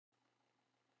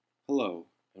Hello,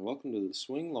 and welcome to the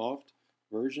SwingLoft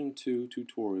version 2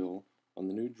 tutorial on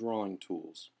the new drawing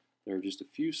tools. There are just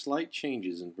a few slight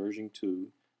changes in version 2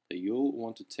 that you'll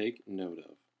want to take note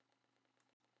of.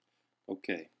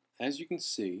 Okay, as you can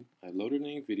see, I loaded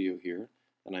a video here,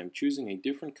 and I'm choosing a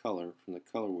different color from the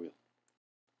color wheel.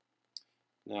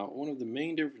 Now, one of the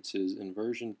main differences in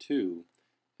version 2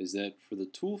 is that for the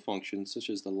tool functions such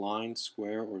as the line,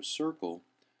 square, or circle,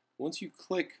 once you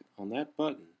click on that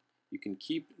button, you can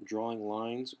keep drawing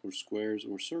lines or squares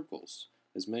or circles,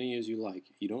 as many as you like.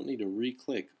 You don't need to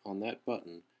re-click on that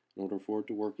button in order for it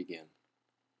to work again.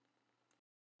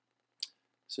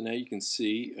 So now you can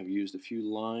see I've used a few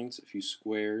lines, a few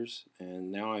squares,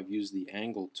 and now I've used the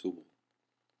angle tool.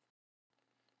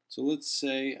 So let's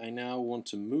say I now want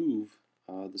to move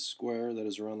the square that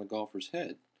is around the golfer's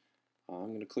head.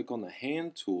 I'm going to click on the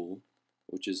hand tool,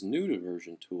 which is new to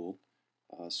version 2,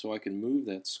 so I can move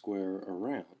that square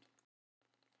around.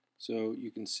 So you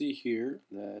can see here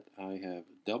that I have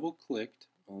double clicked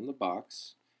on the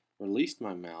box, released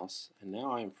my mouse, and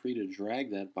now I am free to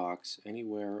drag that box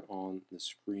anywhere on the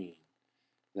screen.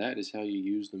 That is how you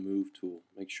use the move tool.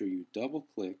 Make sure you double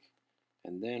click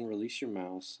and then release your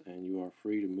mouse and you are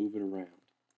free to move it around.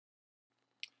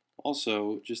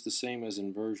 Also, just the same as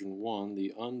in version 1,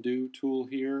 the undo tool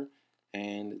here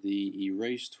and the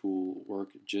erase tool work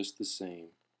just the same.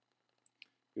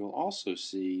 You'll also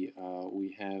see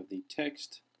we have the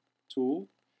text tool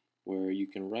where you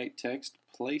can write text,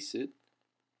 place it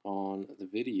on the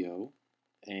video,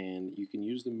 and you can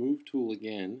use the move tool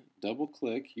again, double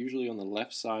click, usually on the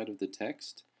left side of the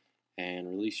text, and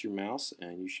release your mouse,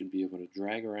 and you should be able to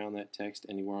drag around that text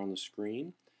anywhere on the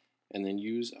screen, and then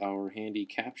use our handy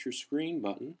capture screen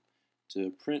button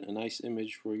to print a nice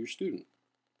image for your student.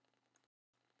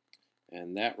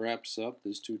 And that wraps up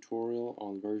this tutorial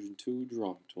on version 2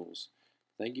 drawing tools.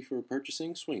 Thank you for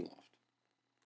purchasing SwingLoft.